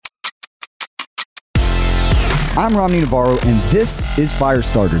I'm Romney Navarro, and this is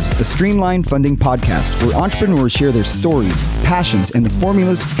Firestarters, a streamlined funding podcast where entrepreneurs share their stories, passions, and the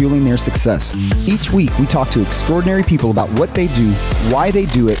formulas fueling their success. Each week, we talk to extraordinary people about what they do, why they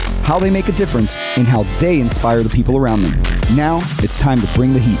do it, how they make a difference, and how they inspire the people around them. Now, it's time to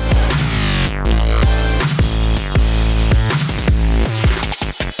bring the heat.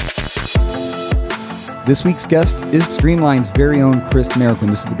 This week's guest is Streamline's very own Chris Marroquin.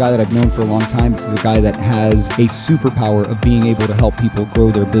 This is a guy that I've known for a long time. This is a guy that has a superpower of being able to help people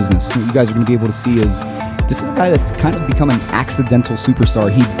grow their business. What you guys are going to be able to see is this is a guy that's kind of become an accidental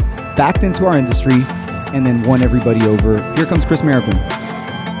superstar. He backed into our industry and then won everybody over. Here comes Chris Marroquin.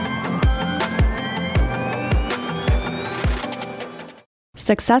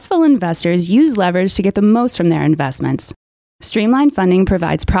 Successful investors use leverage to get the most from their investments. Streamline Funding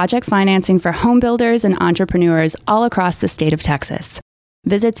provides project financing for home builders and entrepreneurs all across the state of Texas.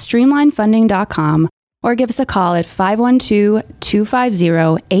 Visit streamlinefunding.com or give us a call at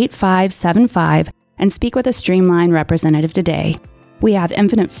 512-250-8575 and speak with a Streamline representative today. We have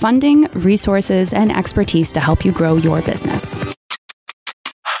infinite funding, resources, and expertise to help you grow your business.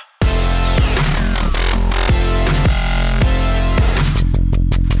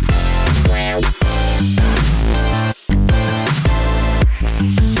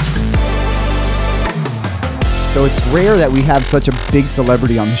 So it's rare that we have such a big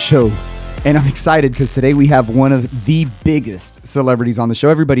celebrity on the show, and I'm excited because today we have one of the biggest celebrities on the show.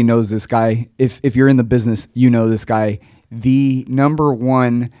 Everybody knows this guy. If you're in the business, you know this guy. The number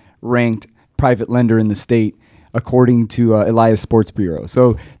one ranked private lender in the state, according to Elias Sports Bureau.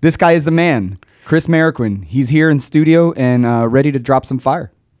 So this guy is the man, Chris Marroquin. He's here in studio and ready to drop some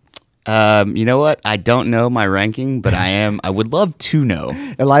fire. You know what? I don't know my ranking, but I would love to know.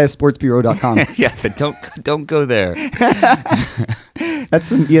 EliasSportsBureau.com. Yeah, but don't go there. That's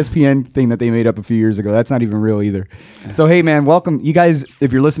an ESPN thing that they made up a few years ago. That's not even real either. So, hey, man, welcome. You guys,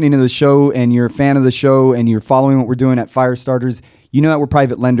 if you're listening to the show and you're a fan of the show and you're following what we're doing at Firestarters, you know that we're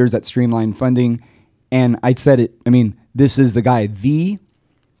private lenders at Streamline Funding. And I said it, this is the guy.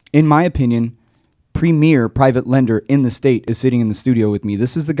 In my opinion, premier private lender in the state is sitting in the studio with me.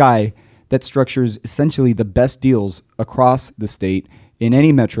 This is the guy that structures essentially the best deals across the state in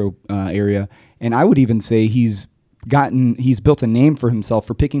any metro area. And I would even say he's built a name for himself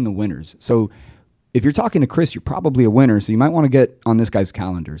for picking the winners. So if you're talking to Chris, you're probably a winner. So you might want to get on this guy's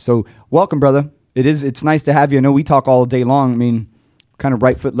calendar. So welcome, brother. It's nice to have you. I know we talk all day long. Kind of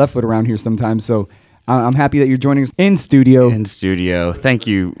right foot, left foot around here sometimes. So I'm happy that you're joining us in studio. Thank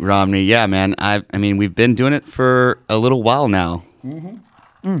you, Romney. Yeah, man. We've been doing it for a little while now. Mm-hmm.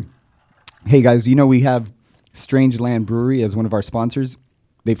 Mm. Hey, guys, we have Strange Land Brewery as one of our sponsors.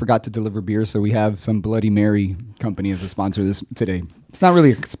 They forgot to deliver beer, so we have some Bloody Mary company as a sponsor today. It's not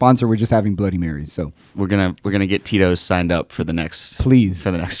really a sponsor. We're just having Bloody Marys. So we're gonna get Tito's signed up for the next. Please,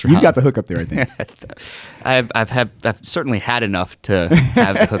 for the next round. You've got the hookup there, I think. I've certainly had enough to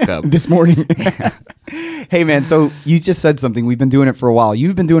have the hookup this morning. Hey, man. So you just said something. We've been doing it for a while.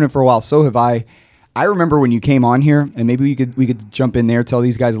 You've been doing it for a while. So have I. I remember when you came on here, and maybe we could jump in there, tell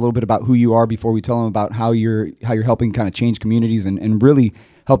these guys a little bit about who you are before we tell them about how you're helping kind of change communities and really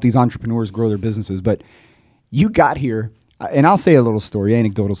help these entrepreneurs grow their businesses. But you got here, and I'll say a little story,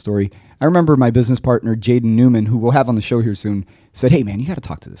 anecdotal story. I remember my business partner, Jaden Newman, who we'll have on the show here soon, said, "Hey, man, you got to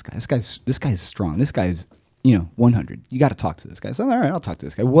talk to this guy. This guy's strong. This guy's 100. You got to talk to this guy." So, all right, I'll talk to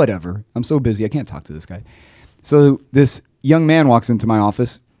this guy. Whatever. I'm so busy, I can't talk to this guy. So this young man walks into my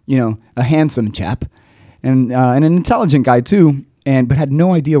office, a handsome chap, and an intelligent guy too, but had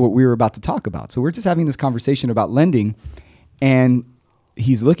no idea what we were about to talk about. So we're just having this conversation about lending, and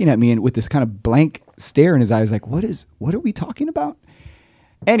he's looking at me and with this kind of blank stare in his eyes, like, what are we talking about?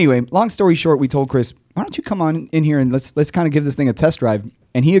 Anyway, long story short, we told Chris, why don't you come on in here and let's kind of give this thing a test drive?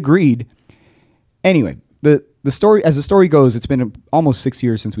 And he agreed. Anyway, the story, as the story goes, it's been almost 6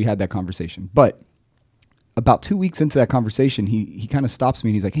 years since we had that conversation. But about 2 weeks into that conversation, he kind of stops me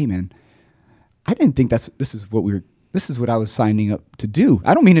and he's like, "Hey, man, I didn't think this is what I was signing up to do.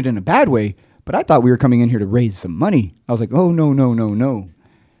 I don't mean it in a bad way, but I thought we were coming in here to raise some money." I was like, "Oh, no.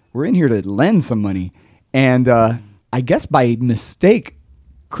 We're in here to lend some money." And I guess by mistake,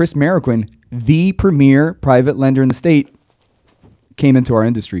 Chris Marroquin, the premier private lender in the state, came into our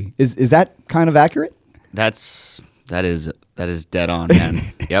industry. Is that kind of accurate? That is dead on, man.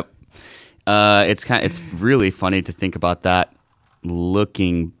 Yep. It's really funny to think about that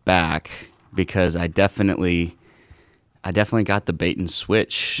looking back, because I definitely got the bait and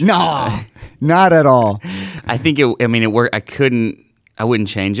switch. No, not at all. I think it worked. I wouldn't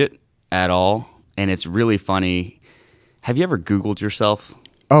change it at all. And it's really funny. Have you ever Googled yourself?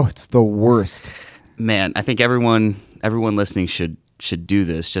 Oh, it's the worst. Man, I think everyone listening should do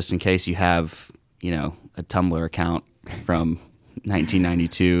this, just in case you have, a Tumblr account from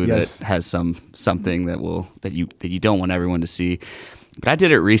 1992 Yes. that has something that you don't want everyone to see. But I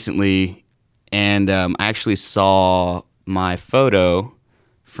did it recently, and I actually saw my photo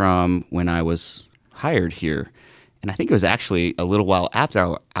from when I was hired here. And I think it was actually a little while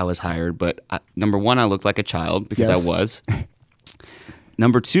after I was hired, but number one, I looked like a child because Yes. I was.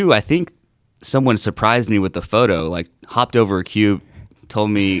 Number two, I think someone surprised me with the photo, like hopped over a cube, told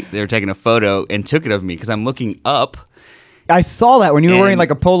me they were taking a photo and took it of me because I'm looking up. I saw that when you were And- wearing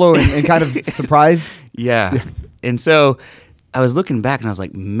like a polo and kind of surprised. Yeah. And so I was looking back and I was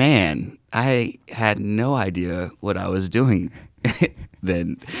like, man, I had no idea what I was doing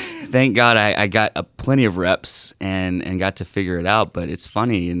then. Thank God I got plenty of reps and got to figure it out. But it's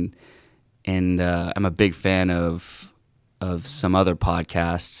funny, and I'm a big fan of some other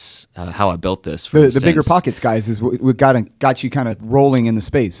podcasts. How I Built This, for The instance. Bigger Pockets guys is what got you kind of rolling in the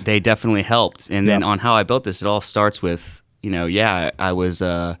space. They definitely helped. And then Yeah. on How I Built This, it all starts with, I was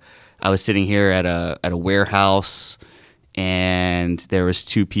sitting here at a warehouse, and there was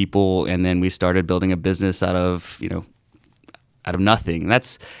two people, and then we started building a business out of nothing.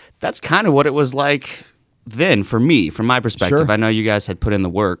 That's kind of what it was like then for me, from my perspective. Sure. I know you guys had put in the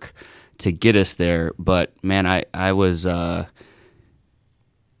work to get us there, but man, I was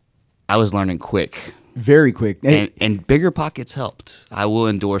learning quick. Very quick. And Bigger Pockets helped. I will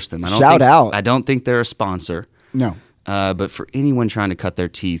endorse them. Shout out. I don't think they're a sponsor. No. But for anyone trying to cut their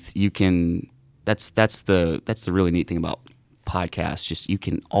teeth, you can. That's the really neat thing about podcasts. Just you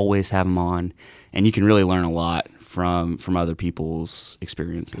can always have them on, and you can really learn a lot from other people's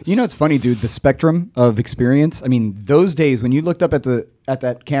experiences. It's funny, dude. The spectrum of experience. I mean, those days when you looked up at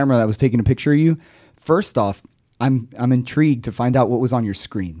that camera that was taking a picture of you. First off, I'm intrigued to find out what was on your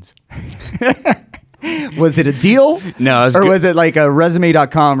screens. Was it a deal? No, or was it like a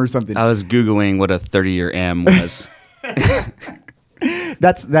resume.com or something? I was Googling what a 30-year M was.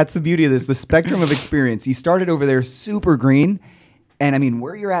 That's the beauty of this, the spectrum of experience. You started over there super green, and I mean,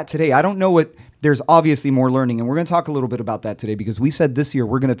 where you're at today, I don't know what. There's obviously more learning, and we're going to talk a little bit about that today because we said this year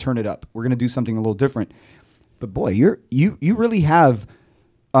we're going to turn it up. We're going to do something a little different. But boy, you really have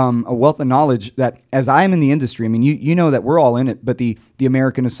a wealth of knowledge that, as I'm in the industry, I mean, you know that we're all in it, but the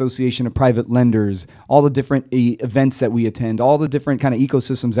American Association of Private Lenders, all the different events that we attend, all the different kind of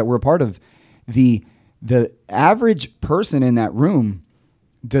ecosystems that we're a part of, the average person in that room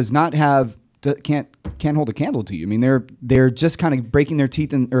can't hold a candle to you. I mean, they're just kind of breaking their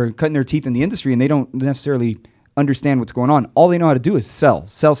teeth or cutting their teeth in the industry, and they don't necessarily understand what's going on. All they know how to do is sell,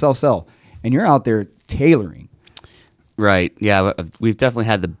 and you're out there tailoring. Right. Yeah, we've definitely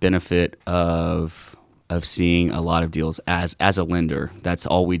had the benefit of seeing a lot of deals as a lender. That's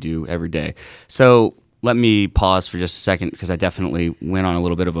all we do every day. So let me pause for just a second because I definitely went on a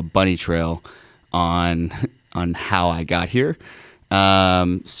little bit of a bunny trail on how I got here.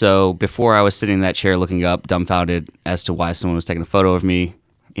 So before I was sitting in that chair looking up, dumbfounded as to why someone was taking a photo of me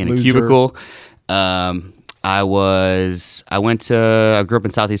in a Loser. cubicle. I grew up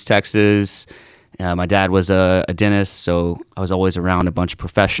in Southeast Texas. My dad was a dentist, so I was always around a bunch of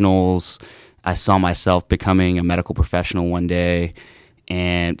professionals. I saw myself becoming a medical professional one day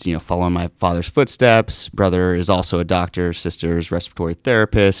and, following my father's footsteps. Brother is also a doctor, sister's respiratory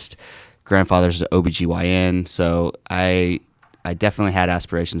therapist, grandfather's an OBGYN. So I definitely had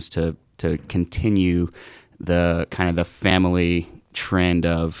aspirations to continue the kind of the family trend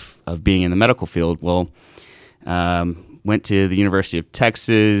of being in the medical field. Well, went to the University of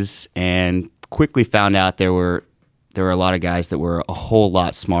Texas and quickly found out there were a lot of guys that were a whole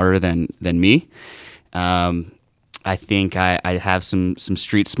lot smarter than me. I think I have some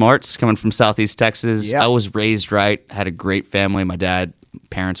street smarts coming from Southeast Texas. Yeah. I was raised right, had a great family. My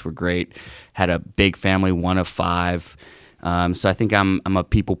parents were great, had a big family, one of 5. So I think I'm a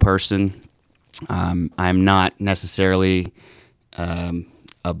people person. I'm not necessarily I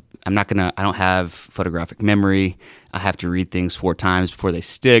don't have photographic memory. I have to read things 4 times before they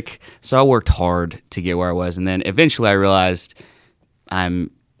stick. So I worked hard to get where I was, and then eventually I realized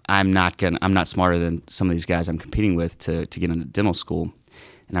I'm not smarter than some of these guys I'm competing with to get into dental school.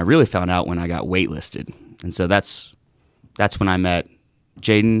 And I really found out when I got waitlisted. And so that's when I met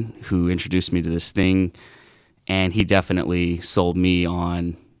Jaden, who introduced me to this thing, and he definitely sold me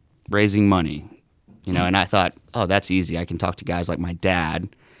on raising money. And I thought, oh, that's easy. I can talk to guys like my dad,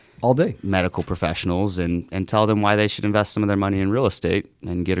 All day. medical professionals, and tell them why they should invest some of their money in real estate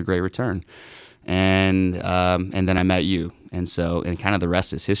and get a great return. And then I met you, and kind of the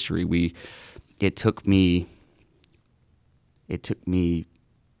rest is history. It took me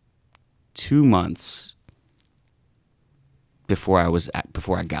 2 months before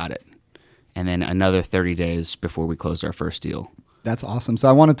I got it, and then another 30 days before we closed our first deal. That's awesome. So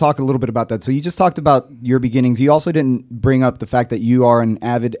I want to talk a little bit about that. So you just talked about your beginnings. You also didn't bring up the fact that you are an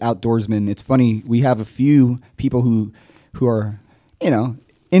avid outdoorsman. It's funny. We have a few people who are,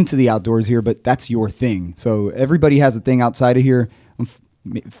 into the outdoors here, but that's your thing. So everybody has a thing outside of here.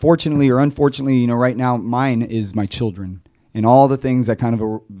 Fortunately or unfortunately, right now mine is my children and all the things that kind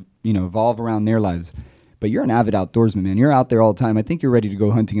of, evolve around their lives. But you're an avid outdoorsman, man. You're out there all the time. I think you're ready to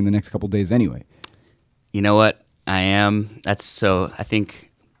go hunting in the next couple of days anyway. You know what? I am. I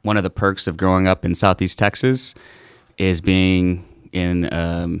think one of the perks of growing up in Southeast Texas is being in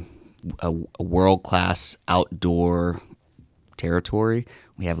a world-class outdoor territory.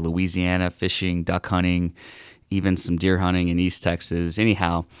 We have Louisiana fishing, duck hunting, even some deer hunting in East Texas.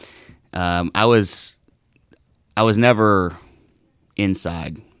 Anyhow, I was never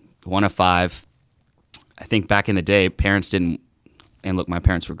inside. One of five. I think back in the day, parents didn't, and look, my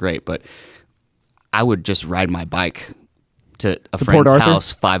parents were great, but I would just ride my bike to a friend's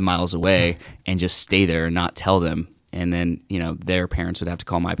house 5 miles away and just stay there and not tell them. And then, their parents would have to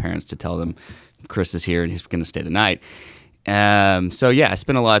call my parents to tell them Chris is here and he's going to stay the night. So yeah, I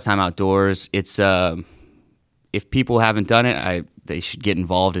spend a lot of time outdoors. It's, if people haven't done it, they should get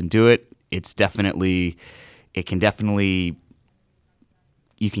involved and do it. You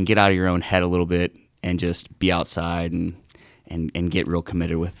can get out of your own head a little bit and just be outside and get real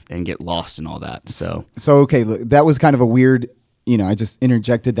committed with and get lost in all that. So okay, look, that was kind of a weird, I just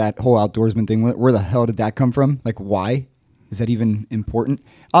interjected that whole outdoorsman thing. Where the hell did that come from? Like, why? Is that even important?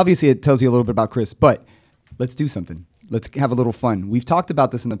 Obviously, it tells you a little bit about Chris, but let's do something. Let's have a little fun. We've talked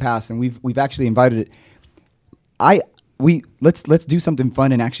about this in the past, and we've actually invited it. Let's do something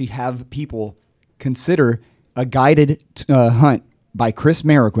fun and actually have people consider a guided hunt by Chris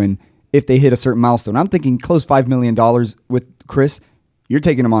Marroquin if they hit a certain milestone. I'm thinking close $5 million with Chris. You're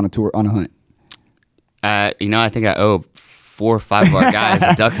taking him on a hunt. I think I owe 4 or 5 of our guys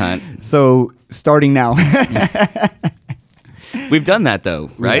a duck hunt. So starting now. We've done that though,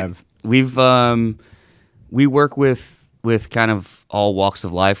 right? We've we work with kind of all walks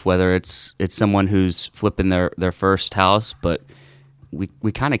of life, whether it's someone who's flipping their first house, but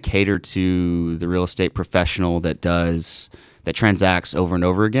we kind of cater to the real estate professional that transacts over and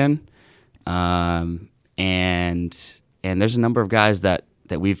over again. And there's a number of guys that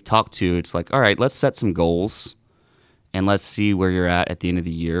we've talked to. It's like, all right, let's set some goals and let's see where you're at the end of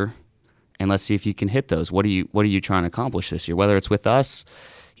the year. And let's see if you can hit those. What are you trying to accomplish this year? Whether it's with us,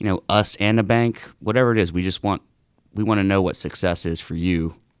 us and a bank, whatever it is, we want to know what success is for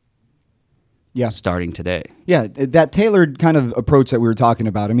you. Yeah. Starting today. Yeah. That tailored kind of approach that we were talking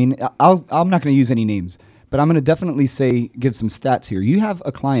about. I mean, I'm not going to use any names, but I'm going to definitely give some stats here. You have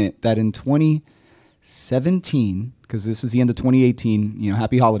a client that in 2017, because this is the end of 2018,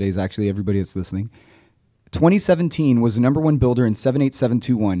 happy holidays, actually, everybody that's listening. 2017 was the number one builder in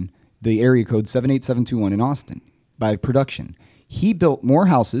 78721, the area code 78721 in Austin by production. He built more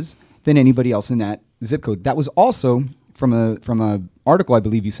houses than anybody else in that zip code. That was also from a article I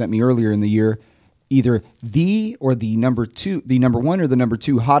believe you sent me earlier in the year, either the number one or the number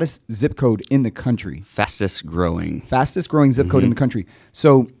 2 hottest zip code in the country. Fastest growing zip code in the country.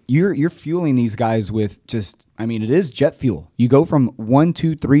 So you're fueling these guys with it is jet fuel. You go from 1,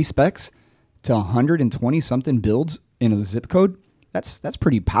 2, 3 specs to 120 something builds in a zip code. That's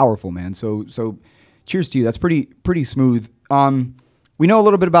pretty powerful, man. So cheers to you. That's pretty smooth. We know a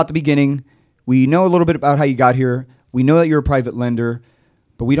little bit about the beginning. We know a little bit about how you got here. We know that you're a private lender,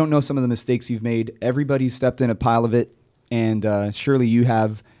 but we don't know some of the mistakes you've made. Everybody's stepped in a pile of it, and surely you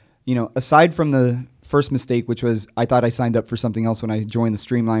have, aside from the first mistake, which was I thought I signed up for something else when I joined the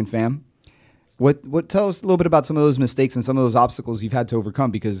Streamline fam. What tell us a little bit about some of those mistakes and some of those obstacles you've had to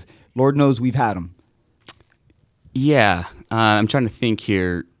overcome, because Lord knows we've had them. Yeah, I'm trying to think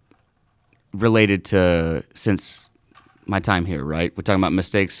here related to since my time here, right? We're talking about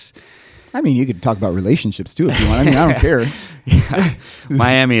mistakes. I mean, you could talk about relationships too if you want. I don't care. Yeah.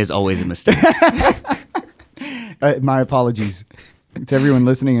 Miami is always a mistake. My apologies to everyone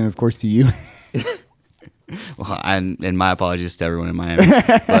listening, and of course to you. Well, and my apologies to everyone in Miami.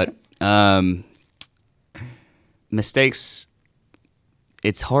 But mistakes,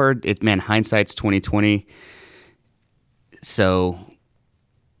 it's hard. Hindsight's 20/20. So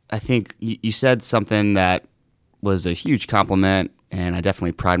I think you said something that was a huge compliment, and I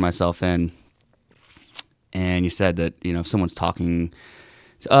definitely pride myself in. And you said that, if someone's talking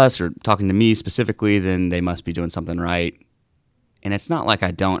to us or talking to me specifically, then they must be doing something right. And it's not like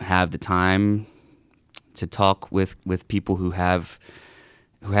I don't have the time to talk with people who have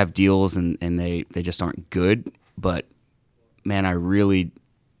who have deals and they just aren't good. But man, I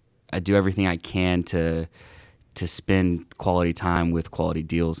do everything I can to spend quality time with quality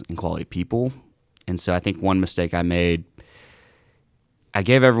deals and quality people. And so I think one mistake I made, I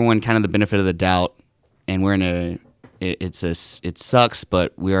gave everyone kind of the benefit of the doubt, and it sucks,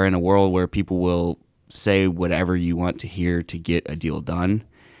 but we are in a world where people will say whatever you want to hear to get a deal done.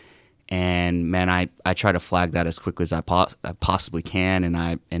 And man, I try to flag that as quickly as I possibly can,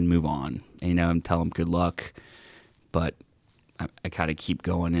 and move on, and tell them good luck. But I kind of keep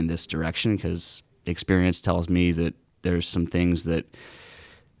going in this direction because experience tells me that there's some things that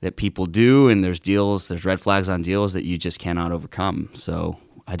people do, and there's red flags on deals that you just cannot overcome. So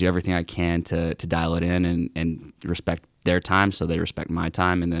I do everything I can to dial it in and respect their time, so they respect my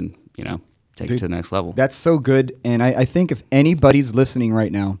time, and then take it to the next level. That's so good. And I think if anybody's listening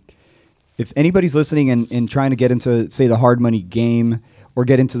right now, if anybody's listening and trying to get into, say, the hard money game or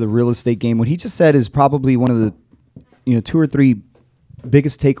get into the real estate game, what he just said is probably one of the 2 or 3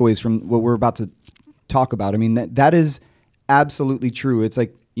 biggest takeaways from what we're about to talk about. I mean, that is absolutely true. It's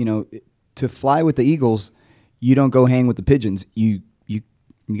like, to fly with the eagles, you don't go hang with the pigeons. You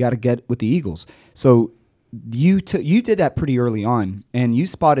got to get with the eagles. So you did that pretty early on, and you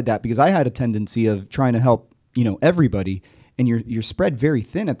spotted that, because I had a tendency of trying to help, everybody, and you're spread very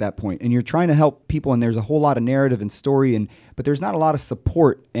thin at that point, and you're trying to help people, and there's a whole lot of narrative and story, but there's not a lot of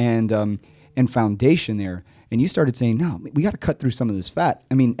support and foundation there. And you started saying, no, we got to cut through some of this fat.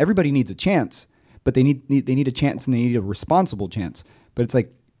 I mean, everybody needs a chance, but they need a chance, and they need a responsible chance. But it's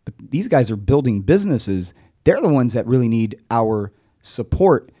like, but these guys are building businesses. They're the ones that really need our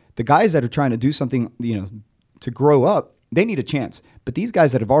support. The guys that are trying to do something, to grow up, they need a chance. But these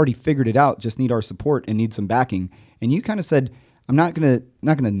guys that have already figured it out just need our support and need some backing. And you kind of said, I'm not gonna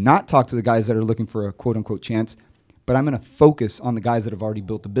not talk to the guys that are looking for a quote unquote chance, but I'm gonna focus on the guys that have already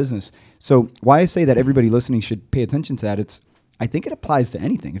built the business. So why I say that everybody listening should pay attention to that, I think it applies to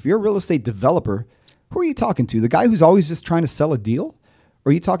anything. If you're a real estate developer, who are you talking to? The guy who's always just trying to sell a deal? Or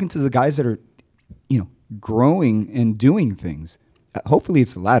are you talking to the guys that are, growing and doing things? Hopefully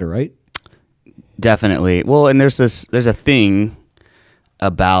it's the latter, right? Definitely. Well, and there's a thing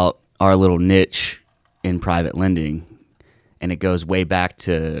about our little niche in private lending, and it goes way back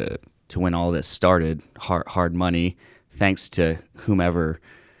to when all this started, hard money, thanks to whomever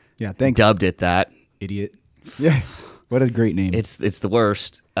dubbed it that. Idiot. Yeah. What a great name. It's the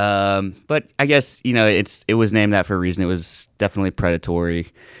worst. But I guess, it was named that for a reason. It was definitely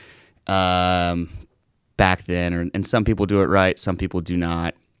predatory back then, and some people do it right, some people do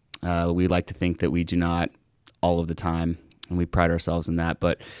not. We like to think that we do not all of the time, and we pride ourselves in that.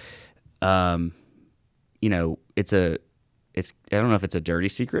 But, it's I don't know if it's a dirty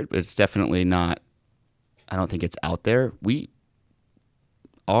secret, but it's definitely not. I don't think it's out there.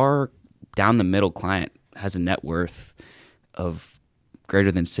 Our down the middle client has a net worth of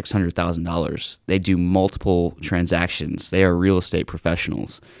greater than $600,000. They do multiple transactions. They are real estate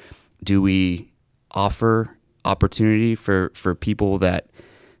professionals. Do we offer opportunity for people that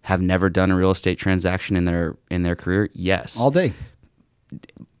have never done a real estate transaction in their career? Yes. All day.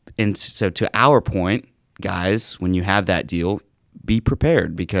 And so to our point, guys, when you have that deal, be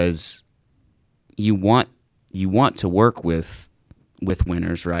prepared, because you want to work with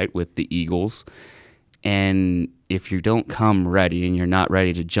winners, right? With the Eagles. And if you don't come ready and you're not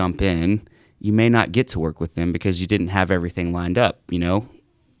ready to jump in, you may not get to work with them because you didn't have everything lined up.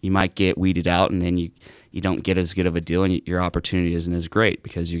 You might get weeded out, and then you don't get as good of a deal, and your opportunity isn't as great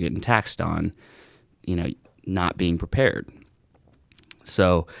because you're getting taxed on, not being prepared.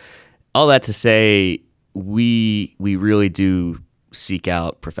 So all that to say, we really do seek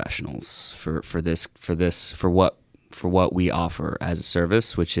out professionals for what we offer as a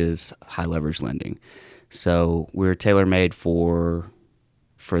service, which is high leverage lending. So we're tailor-made for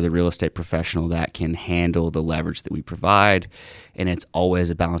the real estate professional that can handle the leverage that we provide, and it's always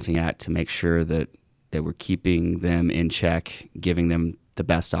a balancing act to make sure that we're keeping them in check, giving them the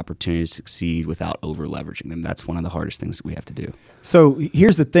best opportunity to succeed without over leveraging them. That's one of the hardest things that we have to do. So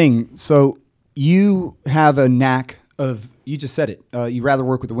here's the thing. So you have a knack of, you just said it, you rather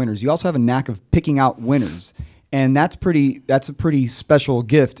work with the winners. You also have a knack of picking out winners. And that's a pretty special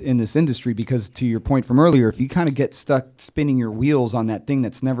gift in this industry, because to your point from earlier, if you kind of get stuck spinning your wheels on that thing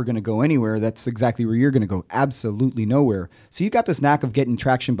that's never going to go anywhere, that's exactly where you're going to go. Absolutely nowhere. So you got this knack of getting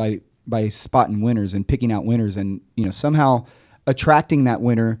traction by spotting winners and picking out winners, and somehow attracting that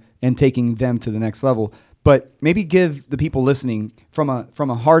winner and taking them to the next level. But maybe give the people listening from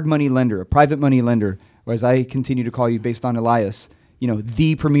a hard money lender, a private money lender, or as I continue to call you based on Elias,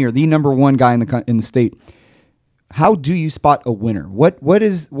 the premier, the number one guy in the state. how do you spot a winner?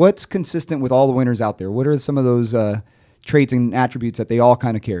 What's consistent with all the winners out there? What are some of those traits and attributes that they all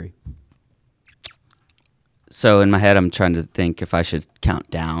kind of carry? So in my head, I'm trying to think if I should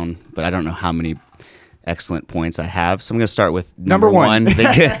count down, but I don't know how many excellent points I have. So I'm going to start with number one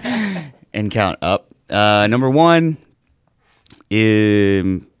and count up. Number one,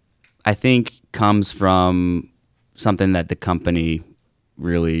 I think, comes from something that the company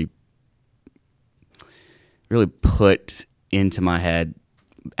really put into my head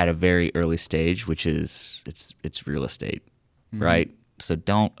at a very early stage, which is it's real estate, right? So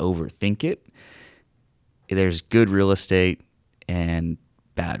don't overthink it. There's good real estate and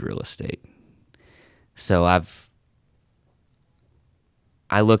bad real estate. So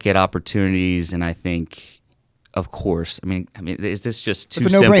I look at opportunities and I think, of course, I mean, is this just too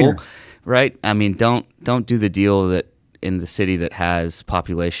simple? No-brainer. Right? I mean, don't do the deal that in the city that has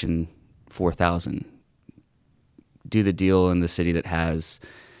population 4,000. Do the deal in the city that has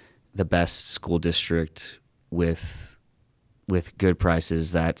the best school district with good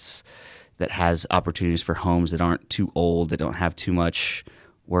prices. That has opportunities for homes that aren't too old, that don't have too much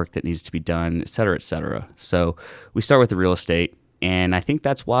work that needs to be done, et cetera, et cetera. So we start with the real estate, and I think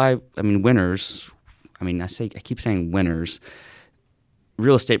that's why, winners, I keep saying winners,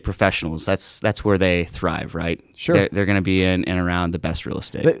 real estate professionals, that's where they thrive, right? Sure. They're going to be in and around the best real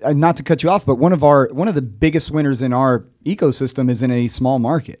estate. But, not to cut you off, but one of the biggest winners in our ecosystem is in a small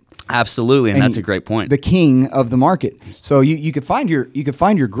market. Absolutely, and that's a great point. The king of the market. So you could find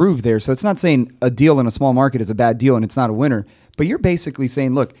your groove there. So it's not saying a deal in a small market is a bad deal and it's not a winner, but you're basically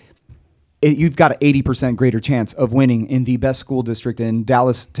saying, look, you've got an 80% greater chance of winning in the best school district in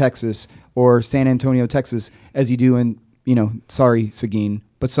Dallas, Texas, or San Antonio, Texas, as you do in Seguin,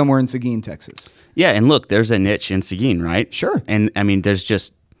 but somewhere in Seguin, Texas. Yeah, and look, there's a niche in Seguin, right? Sure. And there's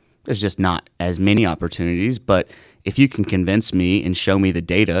just not as many opportunities, but if you can convince me and show me the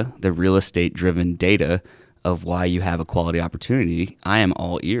data, the real estate driven data of why you have a quality opportunity, I am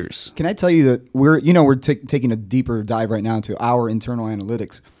all ears. Can I tell you that we're taking a deeper dive right now into our internal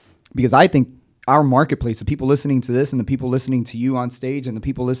analytics, because I think our marketplace, the people listening to this and the people listening to you on stage and the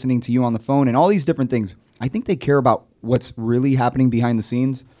people listening to you on the phone and all these different things, I think they care about what's really happening behind the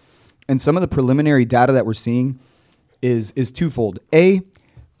scenes. And some of the preliminary data that we're seeing is twofold. A,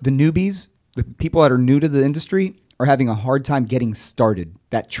 the newbies, the people that are new to the industry, are having a hard time getting started.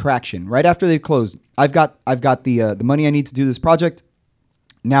 That traction right after they've closed. I've got the money I need to do this project.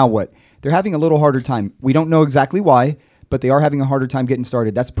 Now what? They're having a little harder time. We don't know exactly why, but they are having a harder time getting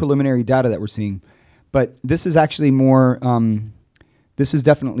started. That's preliminary data that we're seeing. But this is actually more. This is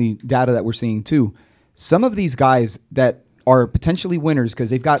definitely data that we're seeing too. Some of these guys that are potentially winners because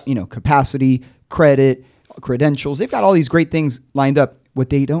they've got capacity, credit, credentials. They've got all these great things lined up. What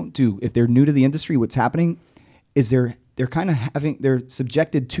they don't do, if they're new to the industry, what's happening is they're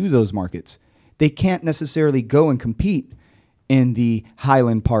subjected to those markets. They can't necessarily go and compete in the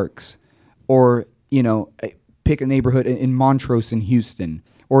Highland Parks or, pick a neighborhood in Montrose in Houston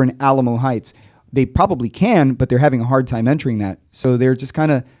or in Alamo Heights. They probably can, but they're having a hard time entering that. So they're just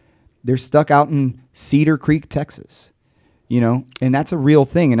they're stuck out in Cedar Creek, Texas, and that's a real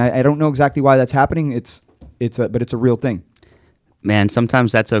thing. And I don't know exactly why that's happening. But it's a real thing. Man,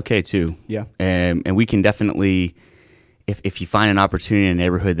 sometimes that's okay too. Yeah. And we can definitely, if you find an opportunity in a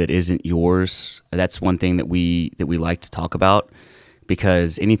neighborhood that isn't yours, that's one thing that we like to talk about,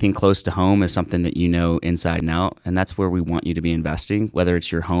 because anything close to home is something that you know inside and out, and that's where we want you to be investing, whether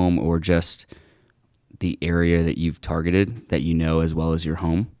it's your home or just the area that you've targeted that you know as well as your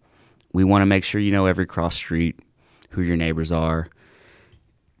home. We want to make sure you know every cross street, who your neighbors are,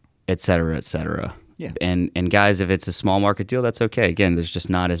 et cetera, et cetera. Yeah. And guys, if it's a small market deal, that's okay. Again, there's just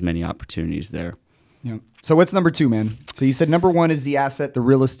not as many opportunities there. Yeah. So what's number two, man? So you said number one is the asset, the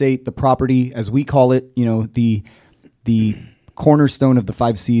real estate, the property, as we call it, the cornerstone of the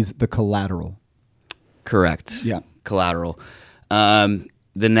 5 C's, the collateral. Correct. Yeah. Collateral. The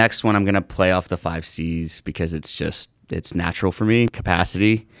next one I'm going to play off the 5 C's because it's natural for me,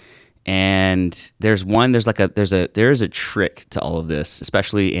 capacity. And there is a trick to all of this,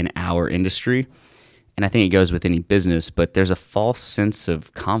 especially in our industry. And I think it goes with any business, but there's a false sense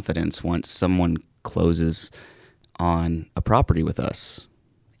of confidence once someone closes on a property with us.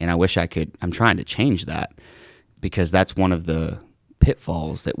 And I wish I'm trying to change that, because that's one of the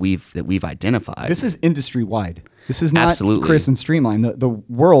pitfalls that we've identified. This is industry wide. This is not Absolutely. Chris and Streamline. The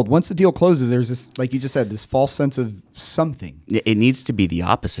world, once the deal closes, there's this, like you just said, this false sense of something. It needs to be the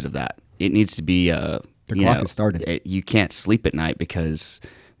opposite of that. It needs to be the clock has started. You can't sleep at night because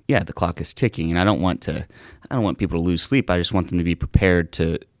the clock is ticking, and I don't want people to lose sleep. I just want them to be prepared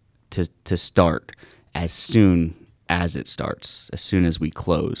to start as soon as it starts, as soon as we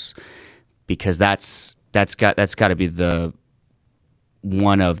close, because that's got to be the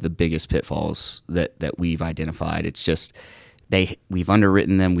one of the biggest pitfalls that we've identified. It's just we've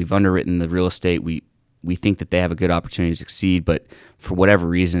underwritten them, we've underwritten the real estate. We think that they have a good opportunity to succeed, but for whatever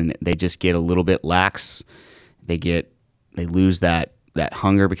reason, they just get a little bit lax. They lose that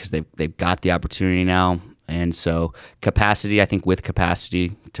hunger because they've got the opportunity now. And so capacity, I think with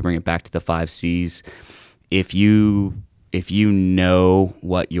capacity, to bring it back to the 5 C's, if you know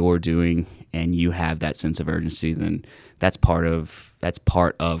what you're doing and you have that sense of urgency, then that's part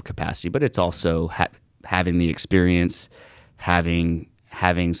of capacity. But it's also having the experience, having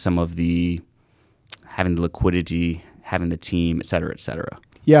some of having the liquidity, having the team, et cetera, et cetera.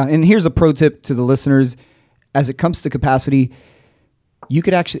 Yeah, and here's a pro tip to the listeners. As it comes to capacity,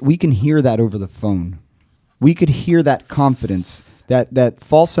 we can hear that over the phone. We could hear that confidence. That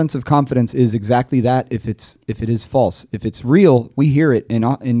false sense of confidence is exactly that. If it is false, if it's real, we hear it. And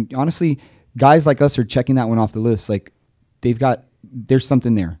honestly, guys like us are checking that one off the list. Like there's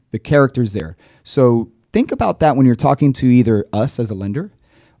something there. The character's there. So think about that when you're talking to either us as a lender,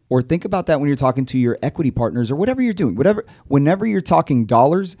 or think about that when you're talking to your equity partners or whatever you're doing. Whenever you're talking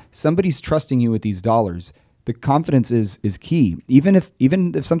dollars, somebody's trusting you with these dollars. The confidence is key. Even if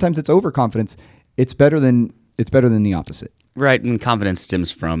sometimes it's overconfidence, it's better than the opposite. Right, and confidence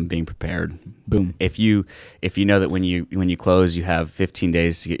stems from being prepared. Boom. If you know that when you close, you have 15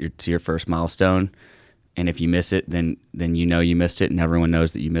 days to get to your first milestone, and if you miss it, then you know you missed it, and everyone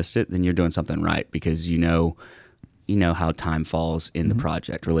knows that you missed it. Then you're doing something right, because you know how time falls in the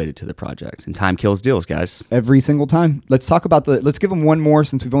project, related to the project, and time kills deals, guys. Every single time. Let's talk about let's give them one more,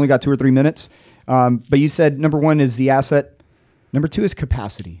 since we've only got 2 or 3 minutes. But you said number 1 is the asset. Number 2 is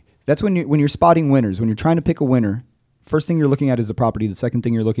capacity. That's when you're spotting winners. When you're trying to pick a winner, first thing you're looking at is the property. The second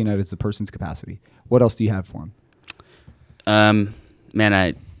thing you're looking at is the person's capacity. What else do you have for them?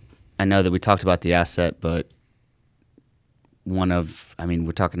 Man, I know that we talked about the asset, but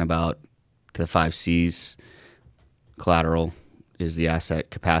we're talking about the 5 C's. Collateral is the asset.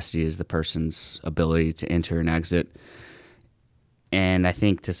 Capacity is the person's ability to enter and exit. And I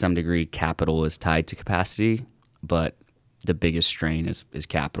think to some degree, capital is tied to capacity, but the biggest strain is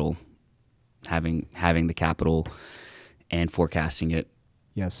capital. Having the capital and forecasting it.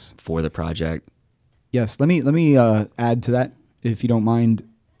 Yes. For the project. Yes. Let me add to that, if you don't mind.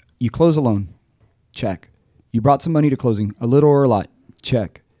 You close a loan, check. You brought some money to closing, a little or a lot,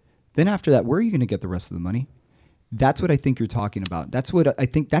 check. Then after that, where are you going to get the rest of the money? That's what I think you're talking about. That's what I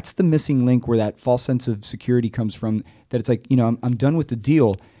think. That's the missing link where that false sense of security comes from. That it's like, I'm done with the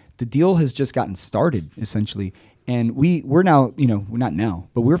deal. The deal has just gotten started, essentially. And we're now, we're not now,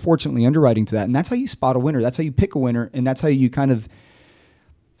 but we're fortunately underwriting to that. And that's how you spot a winner. That's how you pick a winner. And that's how you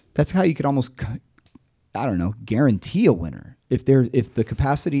that's how you could almost, guarantee a winner. If the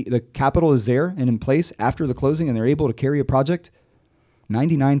capacity, the capital is there and in place after the closing, and they're able to carry a project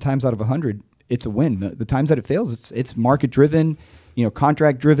 99 times out of 100, it's a win. The times that it fails, it's market driven,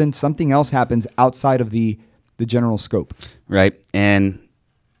 contract driven. Something else happens outside of the general scope. Right. And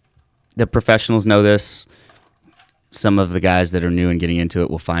the professionals know this. Some of the guys that are new and getting into it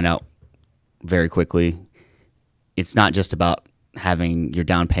will find out very quickly. It's not just about having your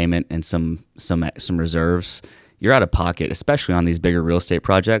down payment and some reserves. You're out of pocket, especially on these bigger real estate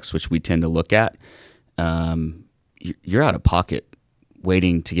projects, which we tend to look at. You're out of pocket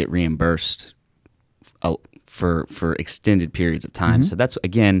waiting to get reimbursed for extended periods of time. Mm-hmm. So that's,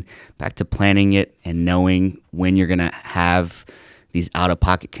 again, back to planning it and knowing when you're going to have these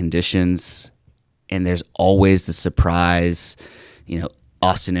out-of-pocket conditions. And there's always the surprise,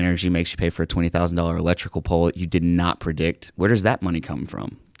 Austin Energy makes you pay for a $20,000 electrical pole that you did not predict. Where does that money come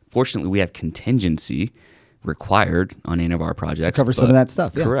from? Fortunately, we have contingency required on any of our projects. To cover some of that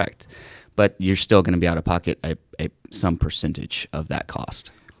stuff. Yeah. Correct. But you're still going to be out of pocket some percentage of that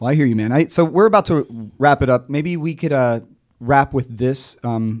cost. Well, I hear you, man. So we're about to wrap it up. Maybe we could wrap with this.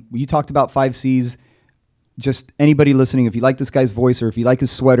 You talked about 5 C's. Just anybody listening, if you like this guy's voice or if you like his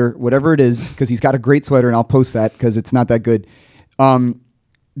sweater, whatever it is, because he's got a great sweater, and I'll post that because it's not that good. We're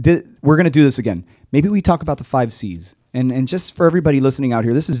going to do this again. Maybe we talk about the 5 C's. And just for everybody listening out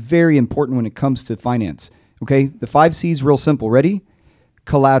here, this is very important when it comes to finance. Okay? The 5 C's, real simple. Ready?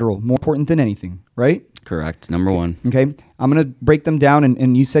 Collateral, more important than anything, right? Correct. Number 1. Okay. I'm going to break them down.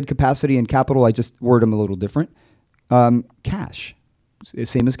 And you said capacity and capital. I just word them a little different. Cash,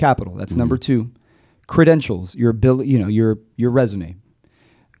 same as capital. That's number 2. Credentials, your ability, your resume.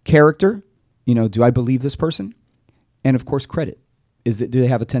 Character, do I believe this person? And of course, credit. Do they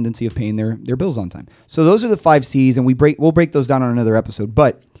have a tendency of paying their bills on time? So those are the 5 C's, and we'll break those down on another episode.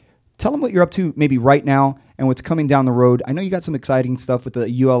 But tell them what you're up to maybe right now, and what's coming down the road. I know you got some exciting stuff with the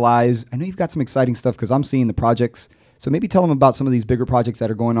ULIs. I know you've got some exciting stuff because I'm seeing the projects. So maybe tell them about some of these bigger projects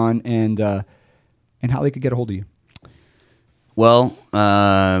that are going on and how they could get a hold of you. Well,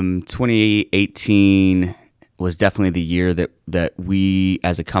 2018 was definitely the year that we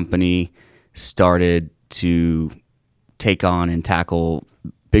as a company started to take on and tackle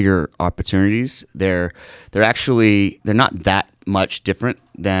bigger opportunities. They're not that much different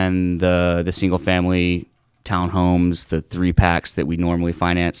than the single family townhomes, the 3-packs that we normally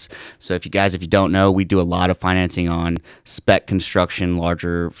finance. So if you don't know, we do a lot of financing on spec construction,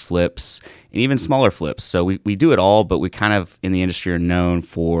 larger flips, and even smaller flips. So we do it all, but we kind of in the industry are known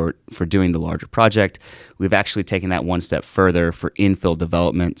for doing the larger project. We've actually taken that one step further for infill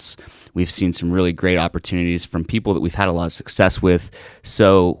developments. We've seen some really great opportunities from people that we've had a lot of success with.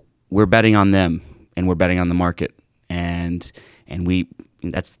 So we're betting on them, and we're betting on the market. And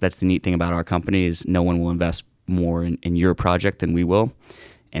that's the neat thing about our company is no one will invest more in your project than we will.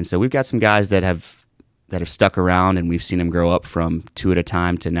 And so we've got some guys that have stuck around, and we've seen them grow up from 2 at a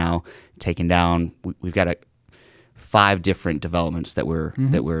time to now taking down. We've got 5 different developments that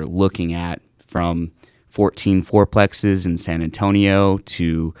we're looking at, from 14 fourplexes in San Antonio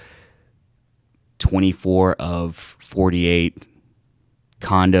to 24 of 48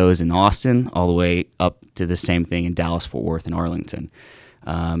 condos in Austin, all the way up to the same thing in Dallas, Fort Worth, and Arlington.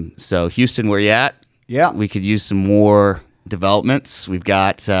 So Houston, where you at? Yeah, we could use some more developments. We've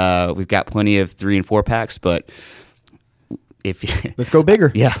got plenty of 3 and 4 packs, but let's go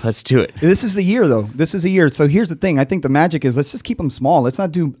bigger. Yeah, let's do it. This is the year, though. This is the year. So here's the thing. I think the magic is let's just keep them small. Let's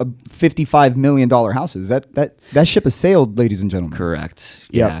not do $55 million houses. That ship has sailed, ladies and gentlemen. Correct.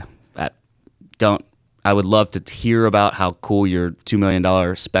 Yeah. I would love to hear about how cool your $2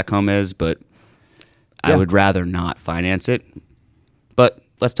 million spec home is, but I would rather not finance it. But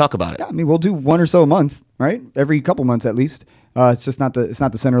let's talk about it. Yeah, I mean, we'll do 1 or so a month, right? Every couple months at least. It's just not the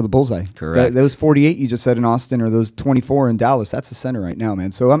center of the bullseye. Correct. Those 48 you just said in Austin, or those 24 in Dallas, that's the center right now,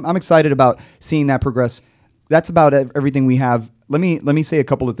 man. So I'm excited about seeing that progress. That's about everything we have. Let me say a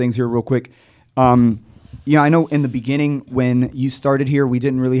couple of things here real quick. I know in the beginning when you started here, we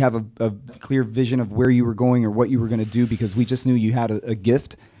didn't really have a clear vision of where you were going or what you were going to do, because we just knew you had a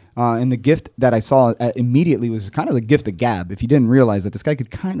gift. And the gift that I saw immediately was kind of the gift of gab. If you didn't realize that this guy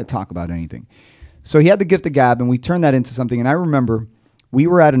could kind of talk about anything. So he had the gift of gab, and we turned that into something. And I remember we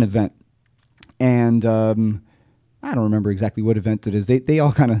were at an event, and I don't remember exactly what event it is. They're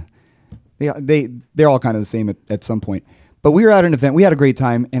all kind of the same at some point. But we were at an event. We had a great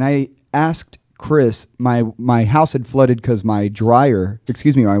time, and I asked Chris. My house had flooded because my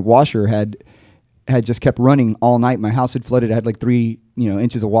washer had just kept running all night. My house had flooded. I had like 3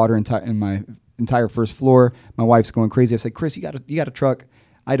 inches of water in my entire first floor. My wife's going crazy. I said, Chris, you got a truck?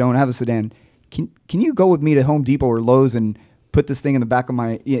 I don't have a sedan. Can you go with me to Home Depot or Lowe's and put this thing in the back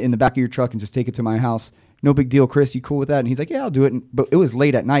of your truck and just take it to my house? No big deal, Chris. You cool with that? And he's like, yeah, I'll do it. But it was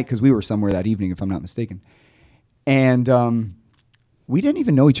late at night because we were somewhere that evening, if I'm not mistaken. And we didn't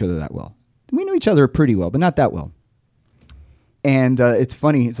even know each other that well. We knew each other pretty well, but not that well. And it's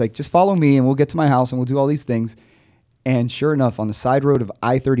funny. It's like, just follow me and we'll get to my house and we'll do all these things. And sure enough, on the side road of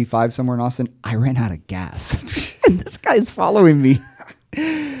I-35 somewhere in Austin, I ran out of gas. And this guy's following me.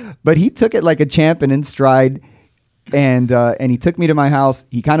 But he took it like a champ and in stride. And he took me to my house.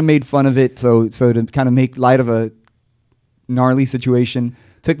 He kind of made fun of it. So to kind of make light of a gnarly situation,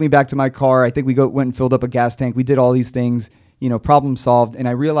 took me back to my car. I think we went and filled up a gas tank. We did all these things, problem solved. And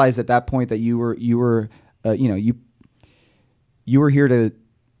I realized at that point that you were here to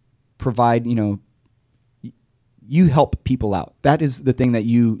provide, you help people out. That is the thing that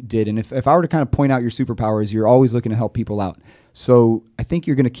you did. And if I were to kind of point out your superpowers, you're always looking to help people out. So I think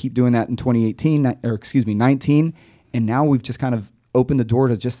you're going to keep doing that in 19. And now we've just kind of opened the door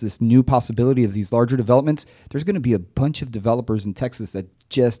to just this new possibility of these larger developments. There's going to be a bunch of developers in Texas that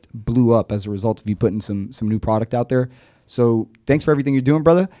just blew up as a result of you putting some new product out there. So thanks for everything you're doing,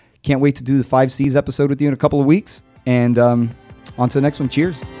 brother. Can't wait to do the 5 C's episode with you in a couple of weeks. And on to the next one.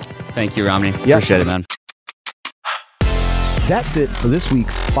 Cheers. Thank you, Romney. Yeah. Appreciate it, man. That's it for this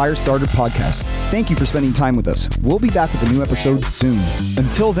week's Firestarter podcast. Thank you for spending time with us. We'll be back with a new episode soon.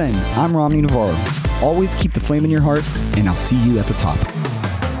 Until then, I'm Romney Navarro. Always keep the flame in your heart, and I'll see you at the top.